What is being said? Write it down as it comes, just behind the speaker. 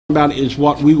about is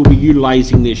what we will be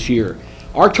utilizing this year.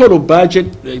 Our total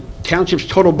budget, the township's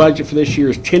total budget for this year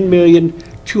is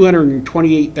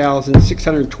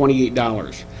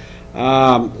 $10,228,628.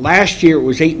 Last year it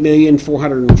was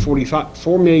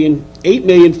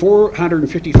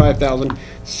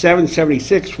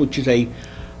 $8,455,776, which is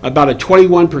about a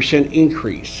 21%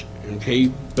 increase. Okay,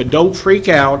 but don't freak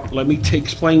out. Let me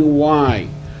explain why.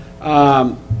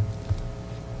 Out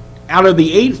of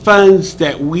the 8 funds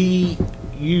that we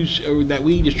use, or that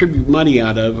we distribute money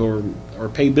out of, or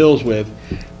pay bills with,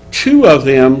 2 of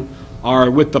them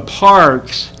are with the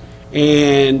parks,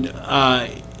 and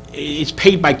it's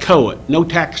paid by COIT. No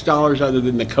tax dollars other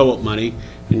than the COIT money.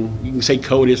 And you can say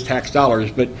COIT is tax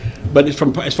dollars, but it's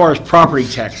from as far as property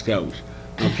tax goes.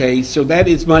 Okay, so that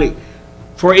is money.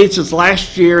 For instance,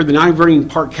 last year, the Non-Vernon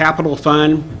Park Capital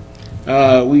Fund,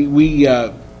 we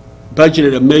budgeted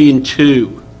 $1.2 million.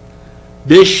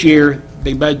 This year,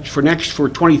 they for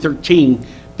 2013,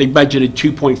 they budgeted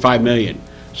 $2.5 million.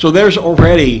 So there's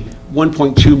already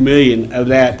 $1.2 million of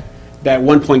that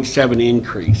 1.7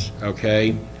 increase.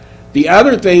 Okay. The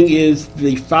other thing is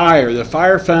the fire. The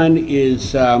fire fund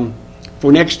is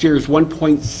for next year is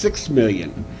 $1.6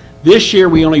 million. This year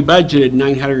we only budgeted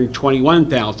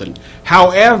 $921,000.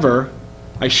 However,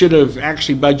 I should have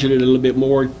actually budgeted a little bit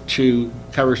more to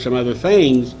cover some other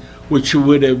things, which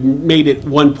would have made it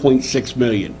 $1.6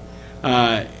 million.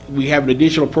 We have an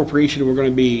additional appropriation we're going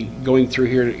to be going through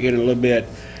here in a little bit.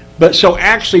 But so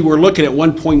actually we're looking at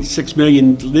 $1.6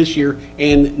 million this year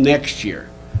and next year.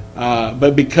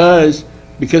 But because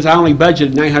I only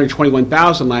budgeted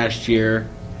 $921,000 last year,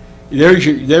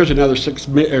 there's another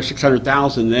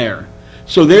 $600,000 there.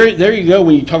 So there you go.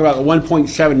 When you talk about the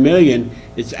 $1.7 million,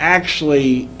 it's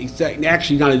actually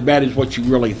not as bad as what you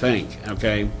really think.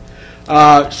 Okay.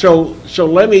 So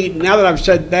let me, now that I've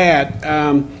said that,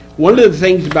 one of the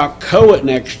things about COIT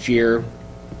next year,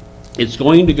 it's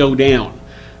going to go down.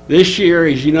 This year,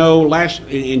 as you know,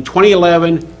 in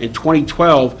 2011 and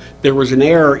 2012, there was an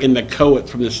error in the COIT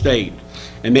from the state,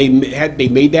 and they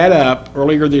made that up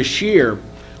earlier this year.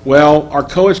 Well, our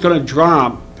COIT's going to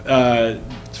drop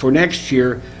for next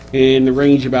year in the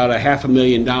range of about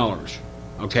 $500,000.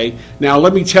 Okay. Now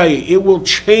let me tell you, it will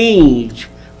change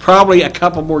probably a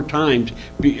couple more times.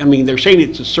 I mean, they're saying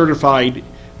it's a certified,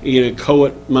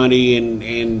 COIT money,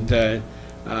 and that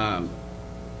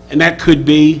could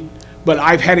be. But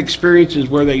I've had experiences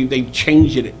where they've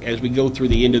changed it as we go through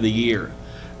the end of the year.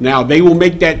 Now, they will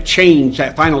make that change.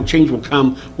 That final change will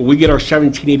come when we get our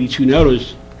 1782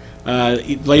 notice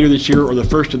later this year or the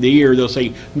first of the year. They'll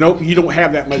say, nope, you don't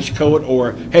have that much COIT,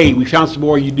 or, hey, we found some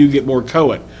more, you do get more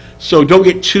COIT. So don't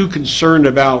get too concerned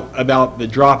about the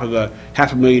drop of the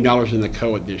 $500,000 in the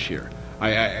COIT this year.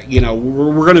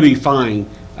 We're going to be fine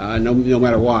no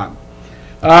matter what.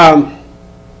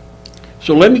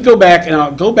 So let me go back, and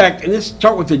I'll go back, and let's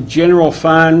start with the general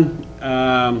fund.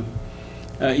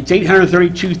 It's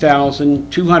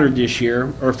 $832,200 this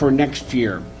year, or for next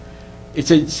year. It's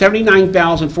a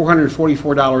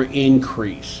 $79,444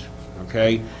 increase.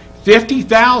 Okay,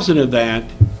 $50,000 of that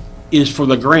is for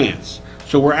the grants.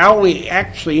 So we're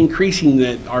actually increasing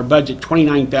our budget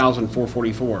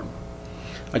 $29,444.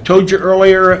 I told you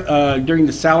earlier during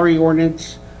the salary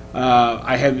ordinance,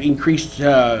 I have increased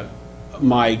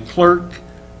my clerk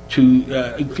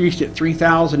to increased at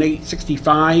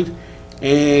 $3,865,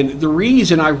 and the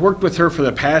reason, I've worked with her for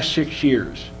the past 6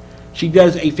 years. She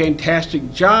does a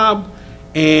fantastic job,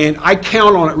 and I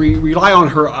count on it, rely on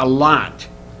her a lot.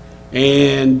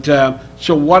 And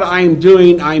so what I'm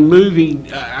doing, I'm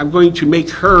going to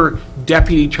make her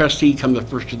deputy trustee come the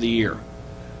first of the year.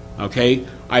 Okay,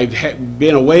 I've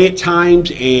been away at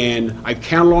times, and I've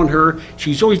counted on her.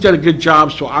 She's always done a good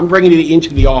job, so I'm bringing it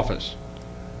into the office.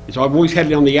 So I've always had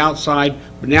it on the outside,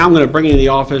 but now I'm going to bring it in the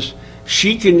office.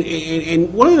 She can,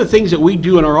 and one of the things that we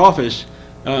do in our office,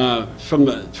 from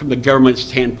the government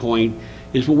standpoint,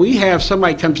 is when we have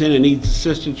somebody comes in and needs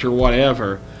assistance or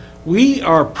whatever, we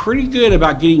are pretty good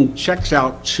about getting checks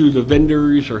out to the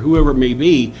vendors or whoever it may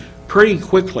be pretty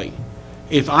quickly.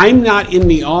 If I'm not in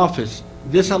the office,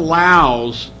 this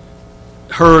allows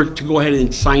her to go ahead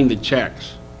and sign the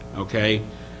checks. Okay.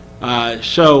 And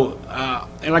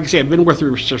like I said, I've been with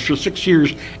her for 6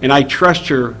 years, and I trust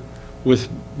her with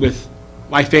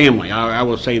my family. I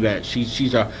will say that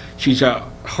she's a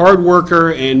hard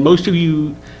worker, and most of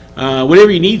you, whenever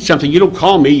you need something, you don't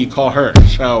call me, you call her.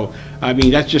 So I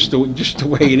mean, that's just the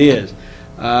way it is.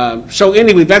 So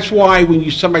anyway, that's why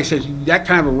when somebody says that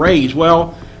kind of a raise,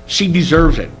 well, she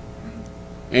deserves it,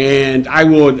 and I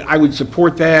would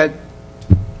support that,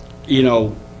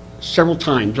 several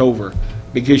times over.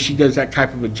 because she does that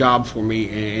type of a job for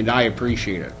me, and I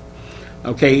appreciate it.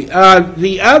 Okay,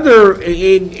 the other,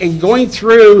 in going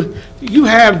through, you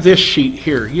have this sheet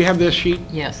here. You have this sheet?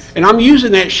 Yes. And I'm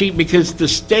using that sheet because the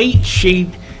state sheet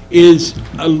is,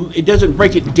 it doesn't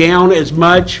break it down as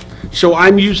much, so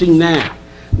I'm using that.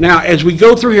 Now, as we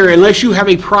go through here, unless you have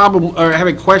a problem or have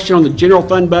a question on the general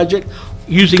fund budget,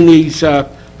 using these, the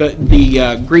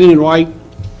green and white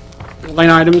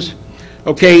line items,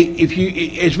 okay, if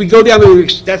you, as we go down,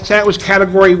 that was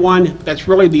category 1. That's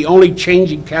really the only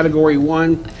change in category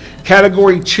 1.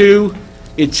 Category 2,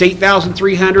 it's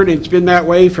 8,300. It's been that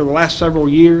way for the last several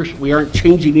years. We aren't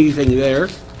changing anything there.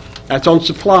 That's on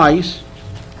supplies.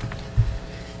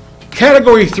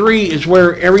 Category 3 is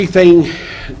where everything,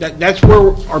 that's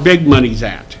where our big money's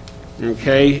at,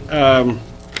 okay?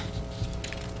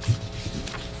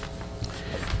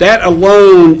 That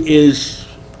alone is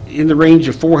in the range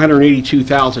of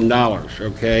 $482,000,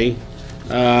 okay?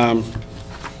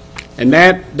 And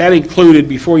that included,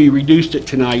 before you reduced it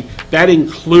tonight, that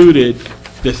included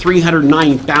the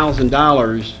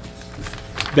 $309,000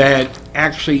 that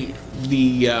actually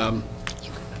the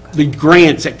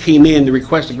grants that came in, the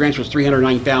requested grants was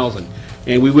 $309,000,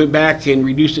 and we went back and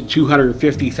reduced it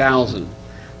 $250,000.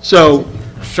 So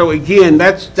again,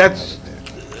 that's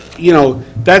you know,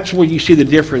 that's where you see the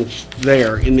difference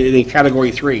there in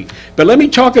category 3. But let me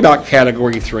talk about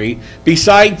category 3.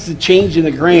 Besides the change in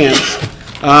the grants,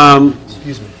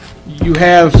 you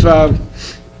have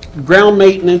ground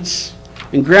maintenance,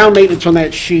 and ground maintenance on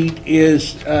that sheet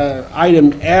is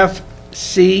item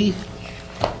FC,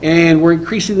 and we're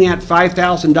increasing that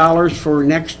 $5,000 for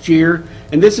next year.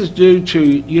 And this is due to,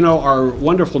 you know, our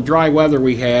wonderful dry weather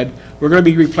we had. We're going to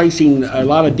be replacing a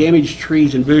lot of damaged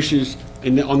trees and bushes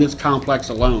on this complex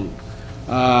alone.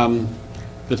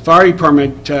 The fire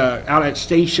department out at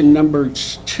station number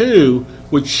 2,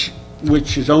 which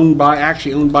is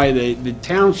actually owned by the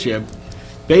township,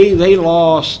 they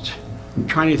lost, I'm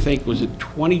trying to think, was it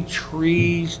 20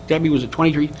 trees? Debbie, was it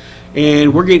 20 trees?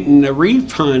 And we're getting a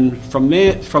refund from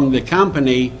the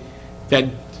company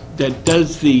that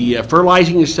does the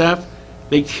fertilizing and stuff.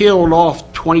 They killed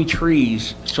off 20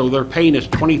 trees, so they're paying us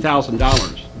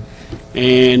 $20,000.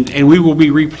 And we will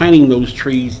be replanting those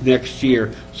trees next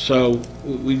year, so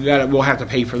we'll have to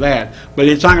pay for that. But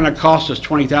it's not going to cost us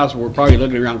 $20,000. We're probably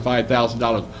looking around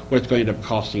 $5,000 what it's going to end up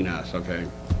costing us. Okay.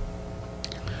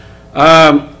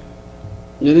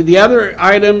 The other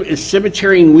item is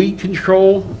cemetery and weed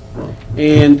control,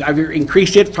 and I've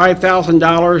increased it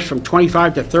 $5,000 from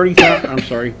 25 to 30,000. I'm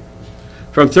sorry,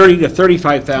 from 30 to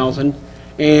 35,000,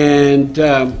 and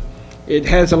it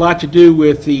has a lot to do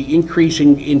with the increase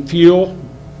in fuel.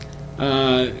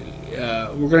 We're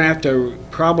going to have to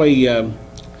probably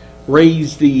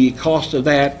raise the cost of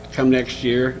that come next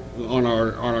year on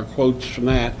our quotes from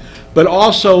that. But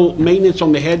also maintenance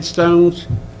on the headstones.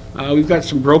 We've got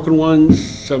some broken ones,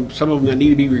 some of them that need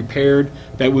to be repaired,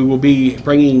 that we will be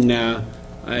bringing a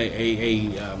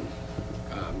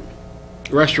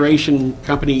restoration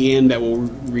company in that will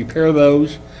repair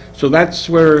those. So that's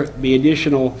where the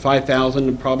additional $5,000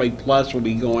 and probably plus will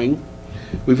be going.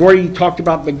 We've already talked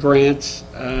about the grants.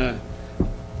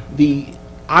 The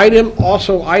item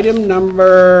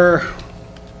number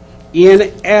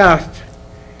NF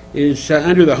is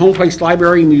under the Home Place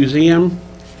Library Museum,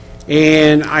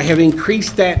 and I have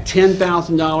increased that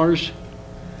 $10,000.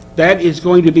 That is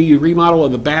going to be a remodel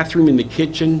of the bathroom and the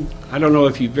kitchen. I don't know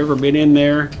if you've ever been in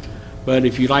there, but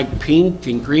if you like pink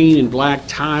and green and black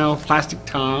tile, plastic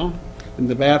tile in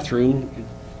the bathroom,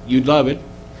 you'd love it.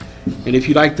 And if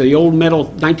you like the old metal,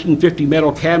 1950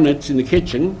 metal cabinets in the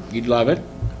kitchen, you'd love it.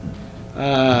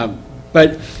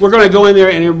 But we're going to go in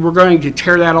there and we're going to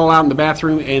tear that all out in the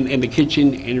bathroom and the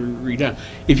kitchen and redone.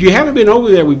 If you haven't been over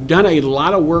there, we've done a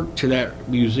lot of work to that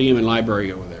museum and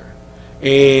library over there.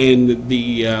 And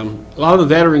a lot of the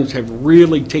veterans have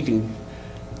really taken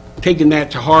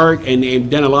that to heart and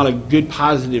done a lot of good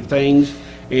positive things.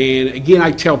 And again,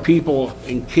 I tell people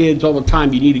and kids all the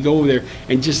time, you need to go over there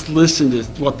and just listen to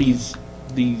what these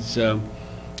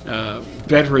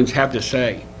veterans have to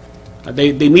say.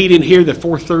 They meet in here the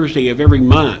fourth Thursday of every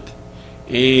month,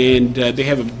 and they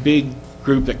have a big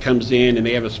group that comes in and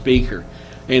they have a speaker.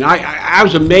 And I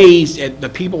was amazed at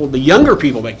the younger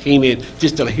people that came in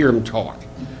just to hear them talk.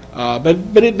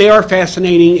 But they are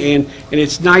fascinating, and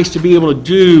it's nice to be able to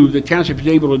do, the township is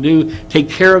able to take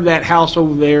care of that house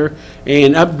over there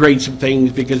and upgrade some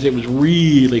things because it was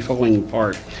really falling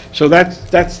apart. So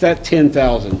that's that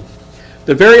 $10,000.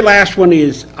 The very last one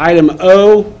is item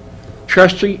O,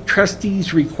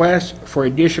 trustees' request for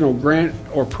additional grant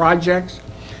or projects.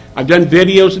 I've done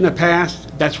videos in the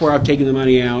past. That's where I've taken the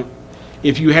money out.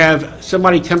 if you have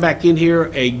somebody come back in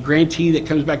here, a grantee that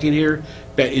comes back in here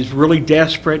that is really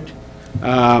desperate,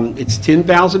 it's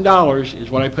 $10,000 is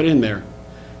what I put in there.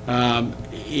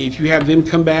 If you have them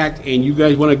come back and you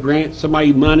guys want to grant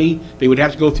somebody money, they would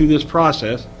have to go through this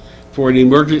process for an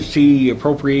emergency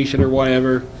appropriation or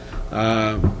whatever,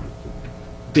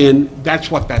 then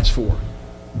that's what that's for.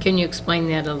 Can you explain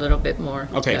that a little bit more?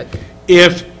 Okay. Doug?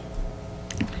 If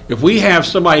we have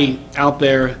somebody out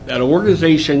there, an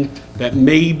organization that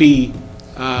may be,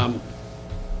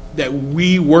 that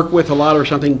we work with a lot or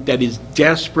something that is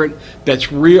desperate,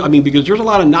 that's real, I mean, because there's a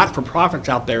lot of not-for-profits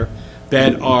out there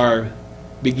that are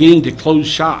beginning to close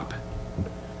shop.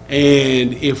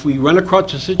 And if we run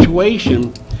across a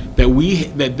situation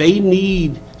that they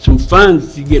need some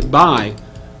funds to get by,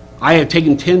 I have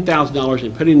taken $10,000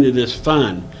 and put it into this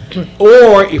fund.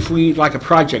 Or if we, like a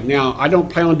project, now, I don't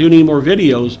plan on doing any more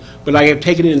videos, but I have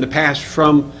taken it in the past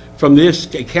from this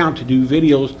account to do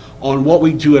videos on what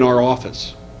we do in our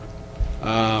office.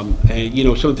 And, you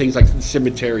know, some things like the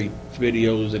cemetery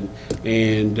videos and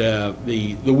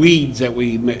the weeds that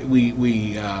we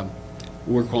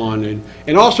work on,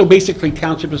 and also basically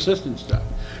township assistance stuff.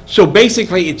 So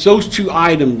basically, it's those two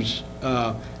items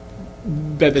that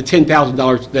the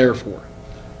 $10,000 is there for.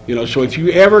 You know, so if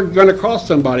you ever run across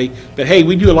somebody that, hey,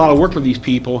 we do a lot of work with these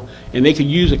people and they could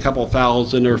use a couple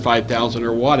thousand or 5,000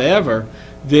 or whatever,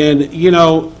 then, you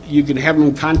know, you can have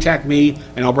them contact me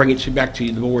and I'll bring it back to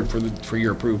you, the board, for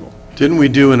your approval. Didn't we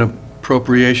do an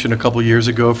appropriation a couple years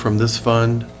ago from this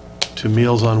fund to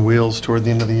Meals on Wheels toward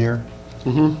the end of the year?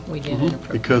 We did an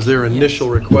appropriation. Because their initial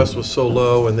request was so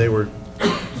low and they were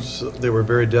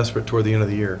very desperate toward the end of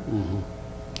the year.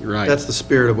 Right. That's the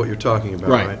spirit of what you're talking about,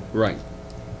 right? Right.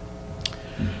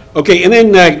 Okay, and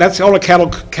then that's all of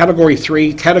category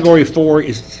 3. Category 4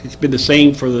 it's been the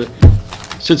same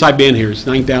since I've been here. It's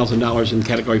 $9,000 in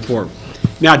category 4.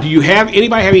 Now,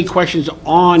 anybody have any questions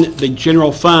on the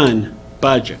general fund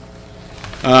budget?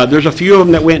 There's a few of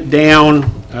them that went down.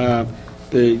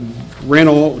 The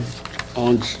rental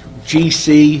on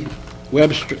GC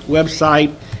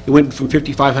website, it went from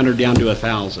 5,500 down to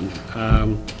 1,000.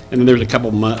 And then there's a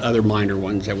couple other minor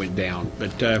ones that went down,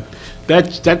 but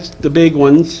that's the big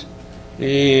ones.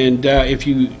 And if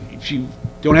you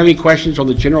don't have any questions on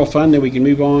the general fund, then we can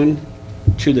move on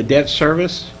to the debt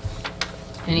service.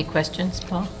 Any questions,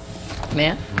 Paul?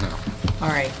 Matt? No. All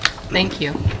right, thank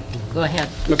you. Go ahead.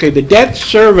 Okay, the debt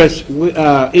service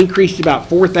increased about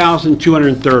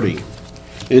 $4,230.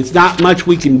 And it's not much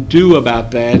we can do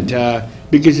about that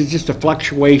because it's just a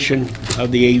fluctuation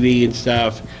of the AV and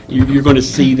stuff. You're going to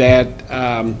see that.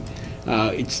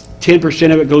 It's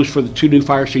 10% of it goes for the 2 new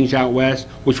fire stations out west,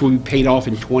 which will be paid off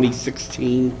in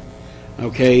 2016.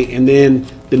 Okay, and then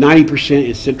the 90%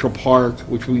 is Central Park,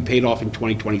 which will be paid off in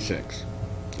 2026.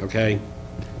 Okay,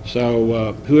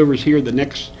 so whoever's here the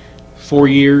next 4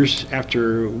 years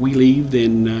after we leave,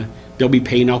 then they'll be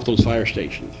paying off those fire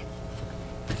stations.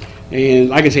 And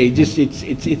like I say, it's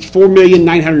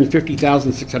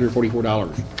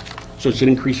 $4,950,644. So it's an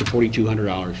increase of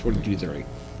 $4,200, $4,230.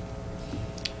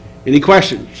 Any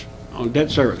questions on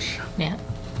debt service? Matt?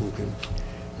 Okay.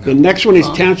 The next one is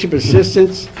township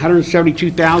assistance,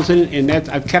 $172,000, and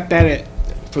I've kept that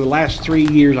for the last 3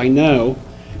 years, I know.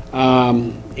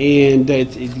 And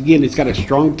again, it's got a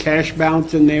strong cash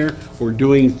balance in there. We're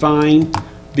doing fine.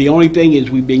 The only thing is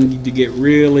we've been to get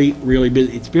really, really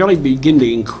busy. It's barely beginning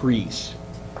to increase.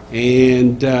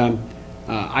 And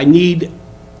I need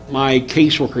my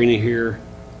caseworker in here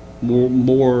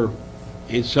more.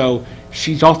 And so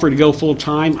she's offered to go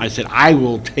full-time. I said, I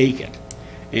will take it.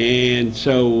 And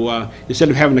so instead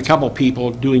of having a couple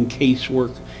people doing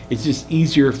casework, it's just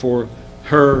easier for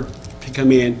her to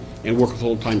come in and work a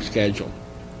full-time schedule.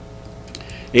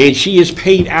 And she is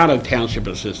paid out of township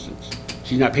assistance.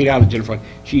 She's not paid out of general fund.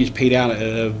 She is paid out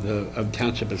of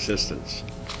township assistance.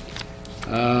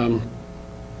 Anybody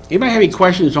have any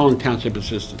questions on township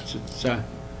assistance? It's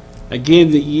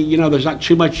again, you know, there's not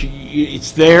too much.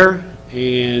 It's there,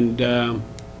 and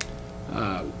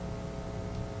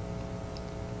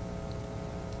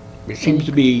it seems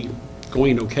to be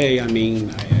going okay. I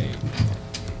mean,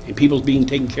 and people's being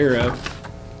taken care of.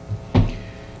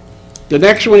 The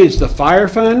next one is the fire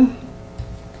fund,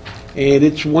 and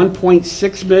it's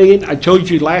 $1.6 million. I told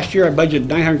you last year I budgeted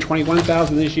 $921,000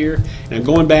 this year, and I'm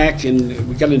going back, and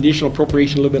we got an additional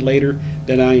appropriation a little bit later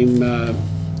that I'm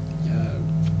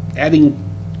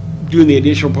doing the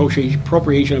additional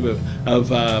appropriation of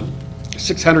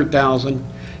 $600,000.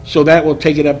 So that will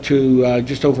take it up to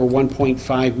just over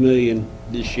 $1.5 million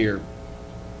this year.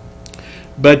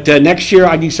 But next year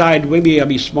I decide maybe I'll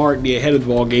be smart and be ahead of the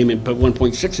ball game and put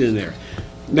 1.6 in there.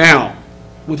 Now,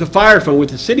 with the fire fund, with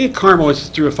the city of Carmel, it's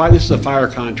through this is a fire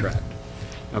contract,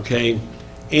 okay?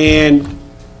 And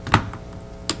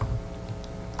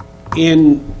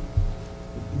in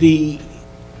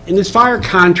this fire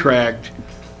contract,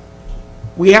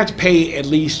 we have to pay at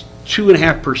least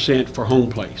 2.5% for home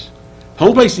place.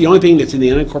 Home place is the only thing that's in the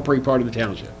unincorporated part of the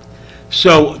township.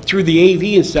 So through the AV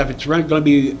and stuff, it's going to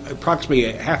be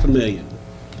approximately $500,000.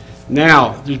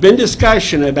 Now, there's been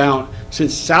discussion about,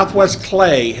 since Southwest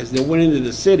Clay has now went into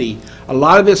the city, a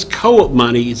lot of this co-op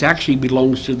money actually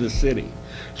belongs to the city.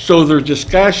 So there's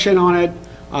discussion on it.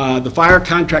 The fire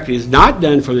contract is not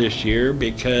done for this year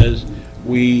because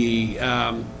we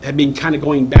have been kind of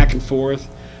going back and forth.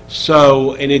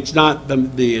 So, and it's not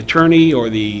the attorney or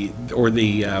the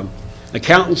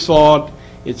accountant's fault.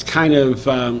 It's kind of,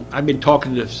 I've been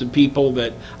talking to some people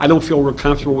that I don't feel real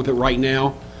comfortable with it right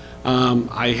now.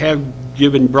 I have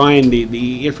given Brian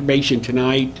the information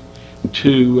tonight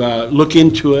to look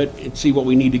into it and see what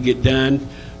we need to get done.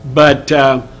 But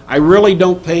I really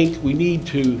don't think we need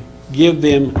to give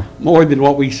them more than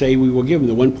what we say we will give them,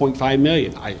 the $1.5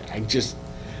 million.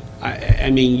 I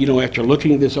mean, you know, after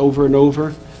looking at this over and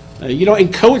over, you know,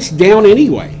 and COET's down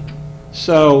anyway.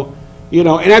 So, you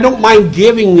know, and I don't mind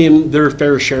giving them their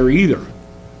fair share either.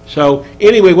 So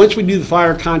anyway, once we do the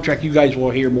fire contract, you guys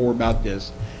will hear more about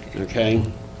this, okay?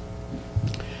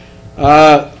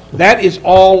 That is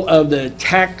all of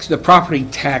the property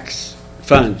tax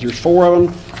funds. There's 4 of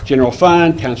them: general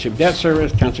fund, township debt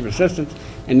service, township assistance,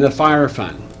 and the fire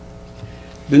fund.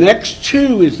 The next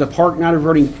 2 is the park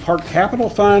non-reverting park capital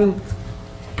fund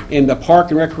and the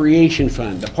park and recreation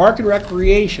fund. The park and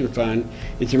recreation fund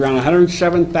is around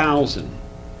 $107,000.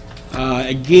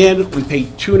 Again, we pay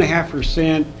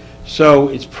 2.5%, so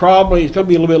it's going to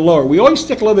be a little bit lower. We always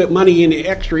stick a little bit of money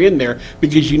extra in there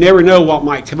because you never know what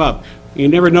might come up. You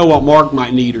never know what Mark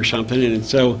might need or something, and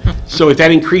so if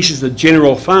that increases the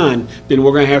general fund, then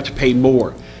we're going to have to pay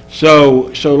more.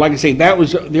 So like I say, that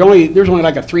was there's only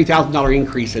like a $3,000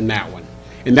 increase in that one,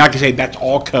 and like I say, that's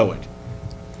all COET.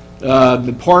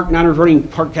 The park non-reverting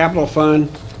park capital fund,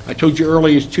 I told you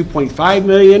earlier, is $2.5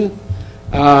 million.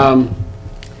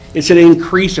 It's an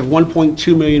increase of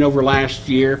 $1.2 million over last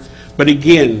year, but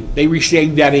again, they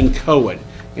received that in COET,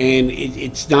 and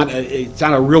it's not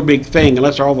a real big thing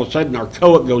unless all of a sudden our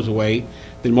COET goes away.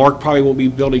 Then Mark probably won't be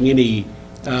building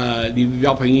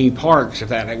developing any parks if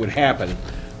that would happen.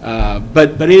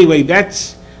 But anyway,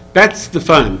 that's the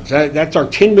fund. That's our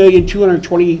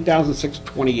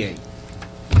 $10,228,628.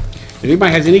 If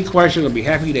anybody has any questions, I'll be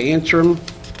happy to answer them.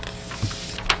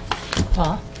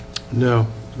 Paul? No,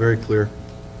 very clear.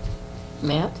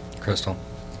 Matt? Crystal.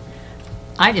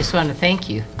 I just want to thank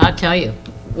you. I'll tell you,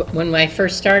 when I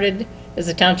first started as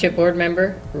a township board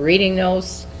member, reading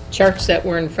those charts that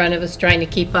were in front of us, trying to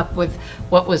keep up with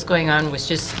what was going on was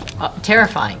just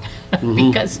terrifying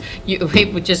because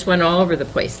it just went all over the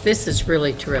place. This is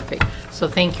really terrific. So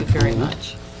thank you very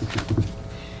much.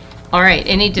 All right,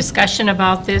 any discussion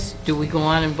about this? Do we go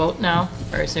on and vote now?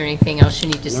 Or is there anything else you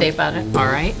need to say about it? All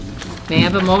right. May I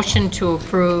have a motion to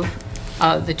approve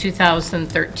the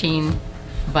 2013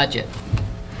 budget?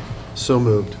 So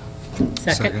moved.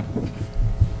 Second.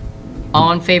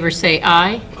 All in favor say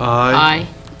aye. Aye.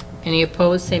 Any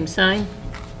opposed, same sign?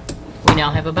 We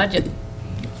now have a budget.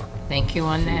 Thank you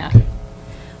on that.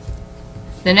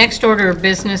 The next order of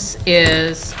business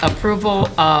is approval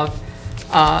of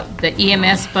the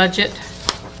EMS budget.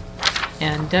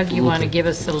 And Doug, you want to give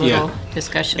us a little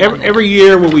discussion on that? Every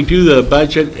year when we do the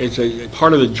budget, it's a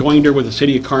part of the joinder with the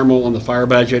city of Carmel on the fire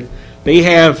budget. They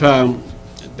have a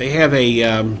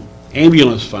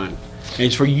ambulance fund, and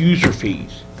it's for user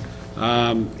fees.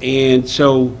 And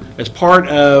so as part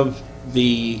of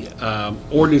the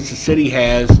ordinance the city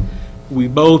has,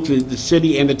 the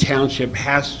city and the township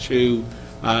has to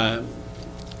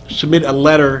submit a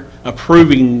letter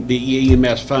approving the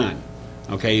EMS fund,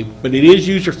 okay? But it is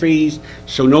user fees,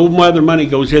 so no other money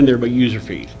goes in there but user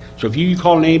fees. So if you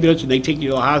call an ambulance and they take you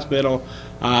to the hospital,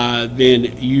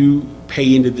 then you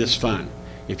pay into this fund.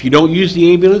 If you don't use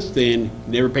the ambulance, then you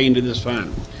never pay into this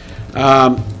fund.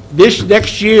 This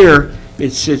next year,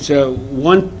 it's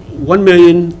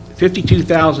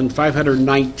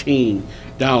 $1,052,519.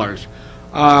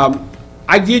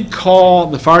 I did call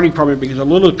the fire department because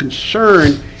I'm a little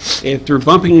concerned if they're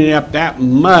bumping it up that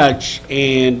much,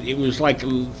 and it was like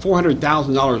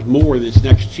 $400,000 more this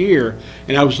next year,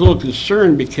 and I was a little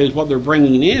concerned because what they're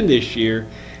bringing in this year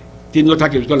didn't look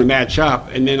like it was going to match up.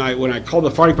 And then when I called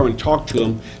the fire department and talked to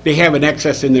them, they have an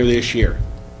excess in there this year,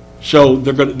 so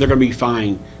they're going to be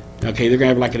fine. Okay, they're going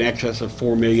to have like an excess of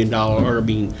 $4 million, or I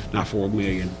mean, not $4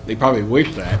 million. They probably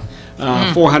wish that.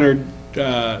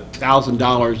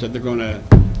 $400,000 that they're going to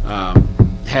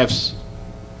have,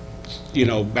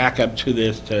 back up to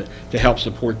this to help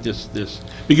support this.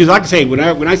 Because like I say, when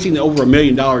I seen over $1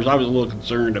 million, I was a little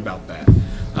concerned about that.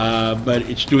 But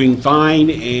it's doing fine,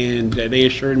 and they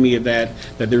assured me of that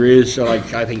there is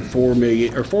I think $4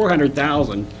 million or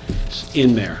 $400,000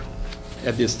 in there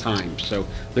at this time. So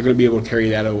they're going to be able to carry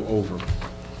that over.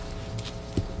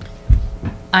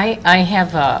 I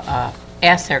have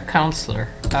asked our counselor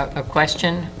a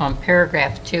question on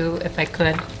paragraph 2, if I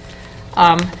could.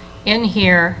 In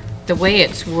here, the way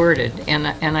it's worded, and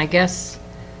I guess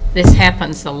this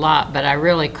happens a lot, but I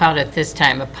really caught it this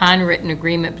time. Upon written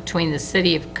agreement between the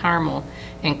City of Carmel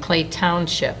and Clay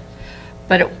Township.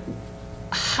 But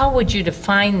how would you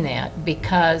define that?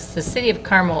 Because the City of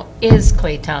Carmel is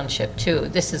Clay Township too.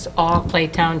 This is all Clay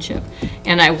Township.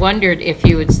 And I wondered if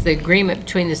it's the agreement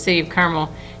between the City of Carmel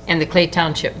and the Clay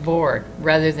Township Board,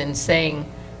 rather than saying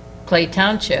Clay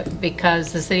Township,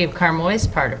 because the City of Carmel is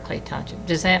part of Clay Township.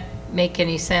 Does that make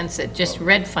any sense? It just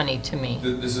read funny to me.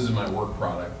 This isn't my work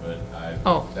product, but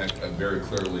that very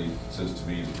clearly says to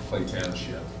me Clay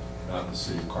Township, not the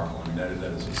City of Carmel. I mean, that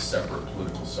is a separate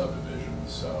political subdivision,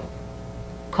 so.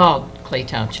 Called Clay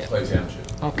Township. Clay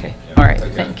Township. Okay, Yeah, all right,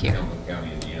 Clay thank you.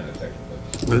 County, Indiana, technically.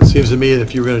 But it seems to me that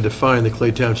if you were going to define the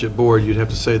Clay Township Board, you'd have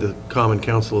to say the Common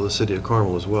Council of the City of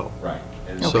Carmel as well. Right,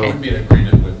 and Okay. so it would be an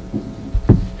agreement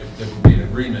if there would be an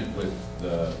agreement with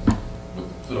the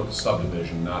political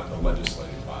subdivision, not the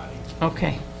legislative body.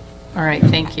 Okay, all right,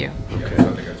 thank you. Yeah, so I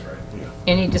think that's right.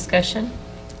 Any discussion?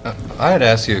 I had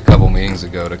asked you a couple meetings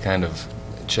ago to kind of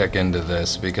check into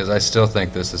this, because I still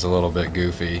think this is a little bit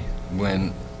goofy.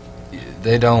 When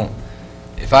they don't,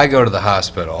 if I go to the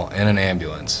hospital in an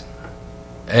ambulance,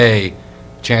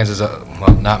 chances are,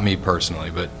 well, not me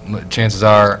personally, but chances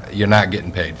are you're not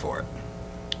getting paid for it.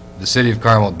 The City of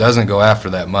Carmel doesn't go after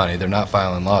that money. They're not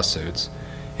filing lawsuits.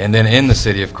 And then in the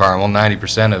City of Carmel,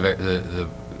 90% of the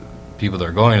people that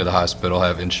are going to the hospital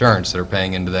have insurance that are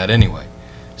paying into that anyway.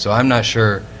 So I'm not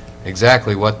sure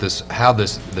exactly how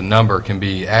the number can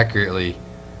be accurately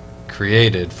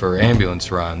created for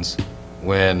ambulance runs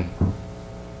when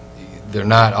they're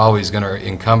not always going to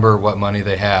encumber what money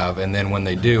they have, and then when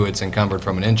they do, it's encumbered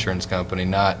from an insurance company,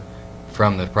 not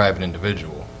from the private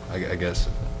individual, I guess.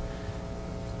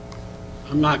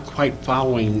 I'm not quite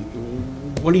following.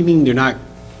 What do you mean they're not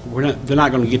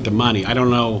going to get the money? I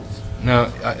don't know.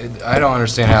 No, I don't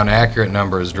understand how an accurate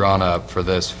number is drawn up for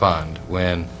this fund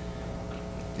when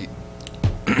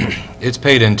it's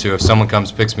paid into. If someone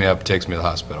comes, picks me up, takes me to the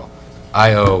hospital,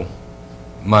 I owe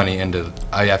money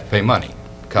I have to pay money.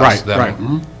 Costs them. Right.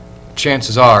 Mm-hmm.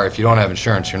 Chances are, if you don't have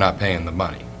insurance, you're not paying the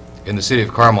money. And the City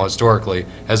of Carmel historically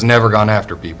has never gone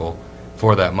after people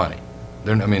for that money.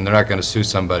 They're not going to sue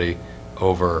somebody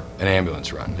over an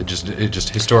ambulance run. It just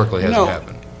historically hasn't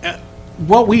happened.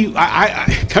 What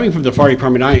coming from the fire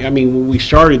department, when we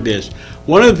started this,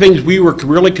 one of the things we were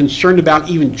really concerned about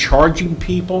even charging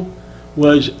people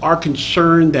was our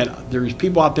concern that there's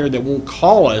people out there that won't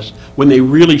call us when they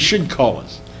really should call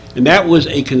us. And that was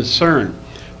a concern.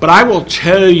 But I will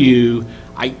tell you,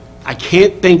 I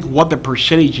can't think what the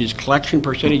collection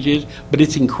percentage is, but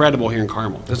it's incredible here in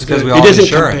Carmel. That's because we all have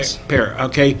insurance.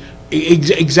 Okay,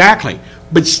 exactly.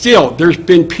 But still, there's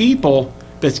been people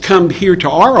that's come here to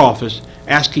our office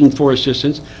asking for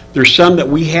assistance. There's some that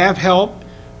we have helped,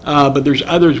 but there's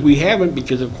others we haven't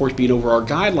because, of course, being over our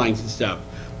guidelines and stuff.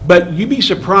 But you'd be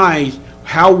surprised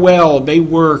how well they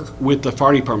work with the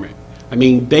fire department.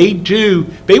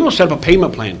 They will set up a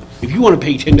payment plan. If you want to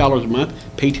pay $10 a month,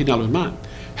 pay $10 a month.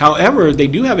 However, they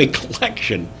do have a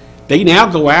collection. They now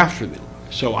go after them.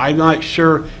 So I'm not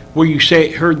sure where you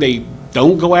heard they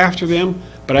don't go after them,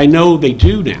 but I know they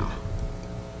do now.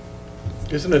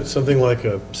 Isn't it something like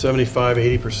a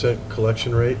 75–80%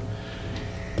 collection rate?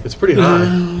 It's pretty high.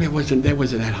 It wasn't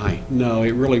that high. No,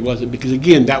 it really wasn't, because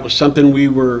again, that was something we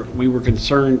were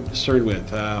concerned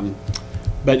with.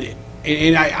 But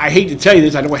I hate to tell you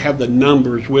this, I don't have the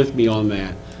numbers with me on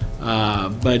that.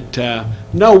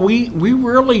 No, we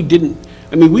really didn't.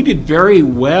 We did very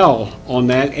well on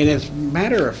that. And as a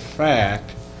matter of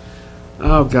fact,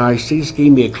 oh gosh, they just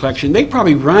gave me a collection. They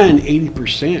probably run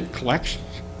 80% collections.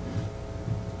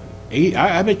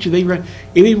 I bet you they run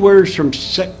anywhere from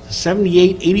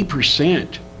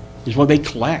 78–80% is what they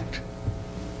collect.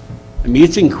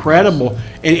 It's incredible.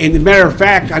 And as a matter of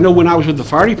fact, I know when I was with the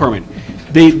fire department,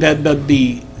 I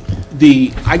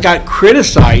got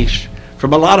criticized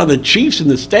from a lot of the chiefs in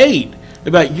the state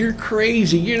about, you're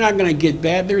crazy, you're not going to get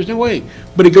that, there's no way.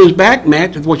 But it goes back,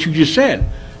 Matt, to what you just said.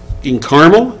 In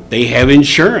Carmel, they have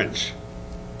insurance.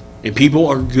 And people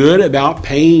are good about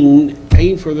paying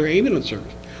paying for their ambulance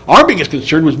service. Our biggest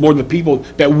concern was more the people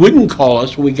that wouldn't call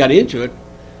us when we got into it,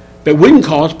 that wouldn't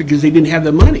call us because they didn't have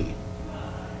the money.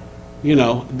 You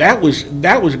know, that was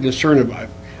a concern of,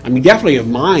 I mean, definitely of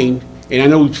mine, and I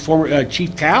know former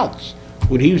Chief Couts,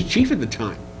 when he was chief at the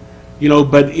time. You know,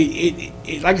 but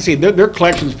like I say, their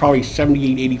collection is probably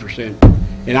 78,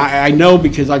 80%. And I know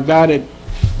because I've got it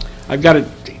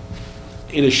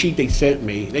in a sheet they sent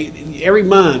me. Every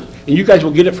month, and you guys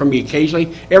will get it from me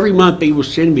occasionally, every month they will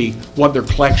send me what their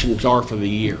collections are for the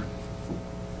year.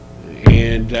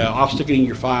 And I'll stick it in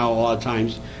your file a lot of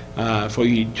times for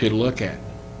you to look at.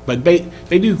 But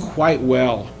they do quite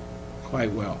well,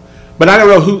 quite well. But I don't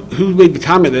know who made the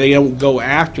comment that they don't go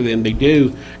after them. They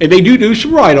do. And they do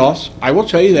some write-offs. I will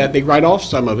tell you that. They write off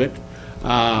some of it.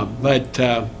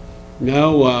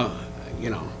 No, you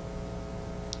know,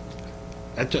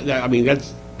 I mean,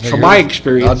 that's from my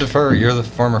experience. I'll defer. You're the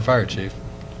former fire chief.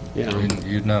 Yeah.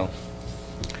 You'd know.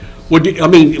 I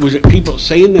mean, was it people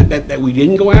saying that we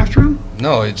didn't go after them?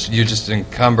 No, it's, you just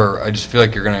encumber, I just feel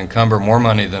like you're going to encumber more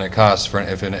money than it costs for,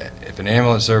 if an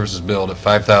ambulance service is billed at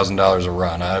 $5,000 a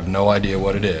run, I have no idea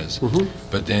what it is,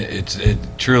 but it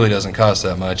truly doesn't cost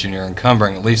that much, and you're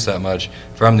encumbering at least that much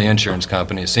from the insurance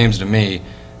company. It seems to me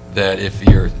that if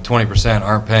your 20%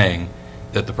 aren't paying,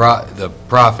 that the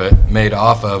profit made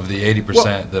off of the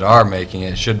 80% that are making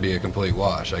it should be a complete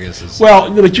wash, I guess is.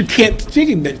 Well, but you can't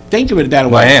think of it that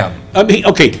way. Well, I am. I mean,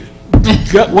 okay,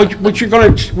 what you're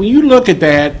going to, when you look at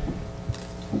that,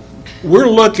 we're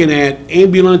looking at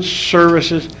ambulance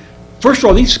services. First of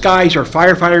all, these guys are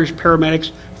firefighters,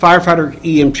 paramedics, firefighter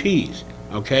EMTs,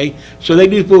 okay? So they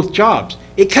do both jobs.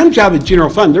 It comes out of the general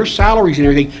fund. Their salaries and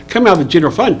everything come out of the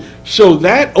general fund. So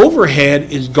that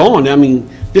overhead is gone. I mean,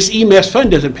 this EMS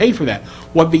fund doesn't pay for that.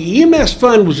 What the EMS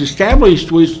fund was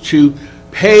established was to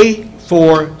pay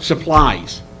for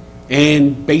supplies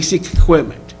and basic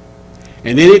equipment.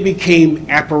 And then it became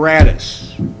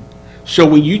apparatus. So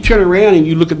when you turn around and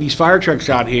you look at these fire trucks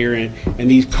out here and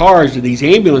these cars and these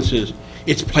ambulances,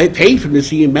 it's paid from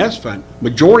this EMS fund,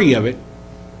 majority of it.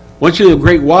 Once in a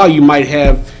great while, you might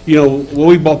have, you know, well,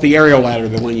 we bought the aerial ladder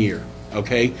the one year,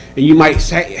 okay? And you might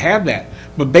have that.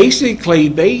 But basically,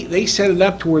 they set it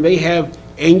up to where they have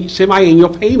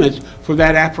semi-annual payments for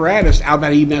that apparatus out of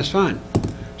that EMS fund.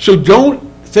 So don't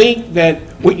think that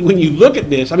when you look at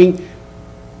this, I mean,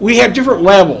 we have different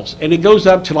levels, and it goes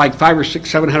up to like $500 or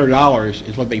 $600, $700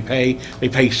 is what they pay. They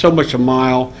pay so much a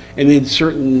mile, and then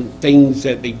certain things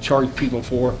that they charge people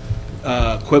for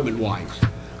equipment-wise.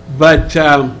 But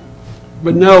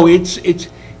no, it's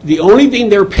the only thing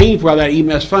they're paying for out of that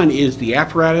EMS fund is the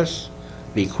apparatus,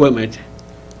 the equipment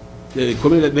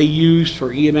that they use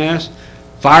for EMS,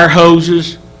 fire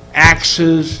hoses,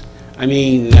 axes. I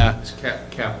mean, It's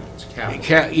capital, it's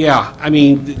capital. yeah. I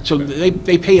mean, so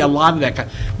they pay a lot of that kind.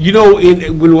 You know,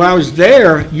 when I was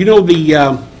there, you know, the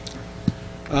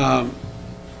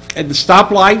at the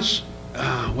stoplights,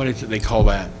 what is it they call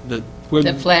that? The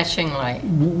flashing light.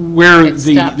 Where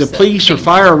the police or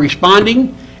fire are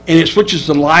responding, and it switches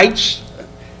the lights.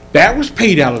 That was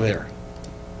paid out of there.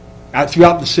 Out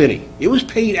throughout the city. It was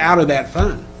paid out of that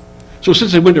fund. So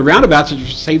since they went to roundabouts, it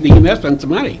saved the EMS fund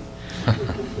some money.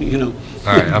 You know.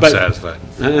 All right, I'm satisfied.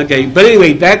 Okay, but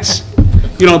anyway, that's,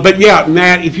 you know, but yeah,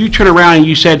 Matt, if you turn around and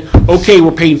you said, okay,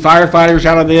 we're paying firefighters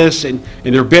out of this and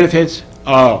their benefits,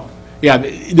 oh, yeah,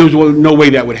 there's no way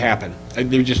that would happen.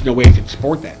 There's just no way I could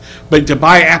support that. But to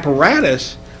buy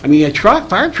apparatus, I mean, a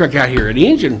fire truck out here, an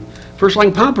engine, first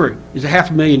line pumper is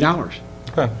 $500,000.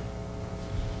 Okay.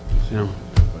 You know.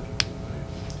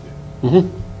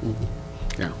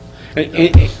 Yeah. That would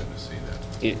help them to see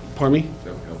that. Pardon me?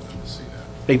 That would help them to see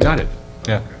that. They've got it.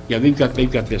 Yeah. Yeah,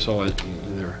 they've got this all in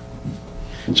there.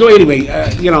 So anyway,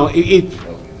 you know,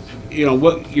 you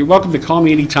know, you're welcome to call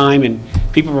me anytime, and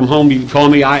people from home, you can call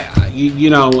me.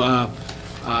 You know,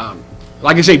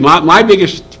 like I say, my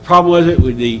biggest problem with it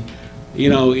would be, you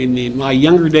know, in my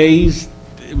younger days,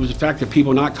 it was the fact that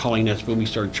people not calling us when we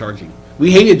started charging.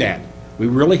 We hated that. We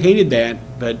really hated that,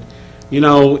 but you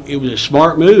know, it was a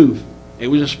smart move. It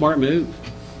was a smart move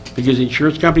because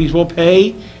insurance companies will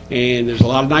pay, and there's a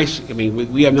lot of nice, I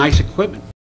mean, we have nice equipment.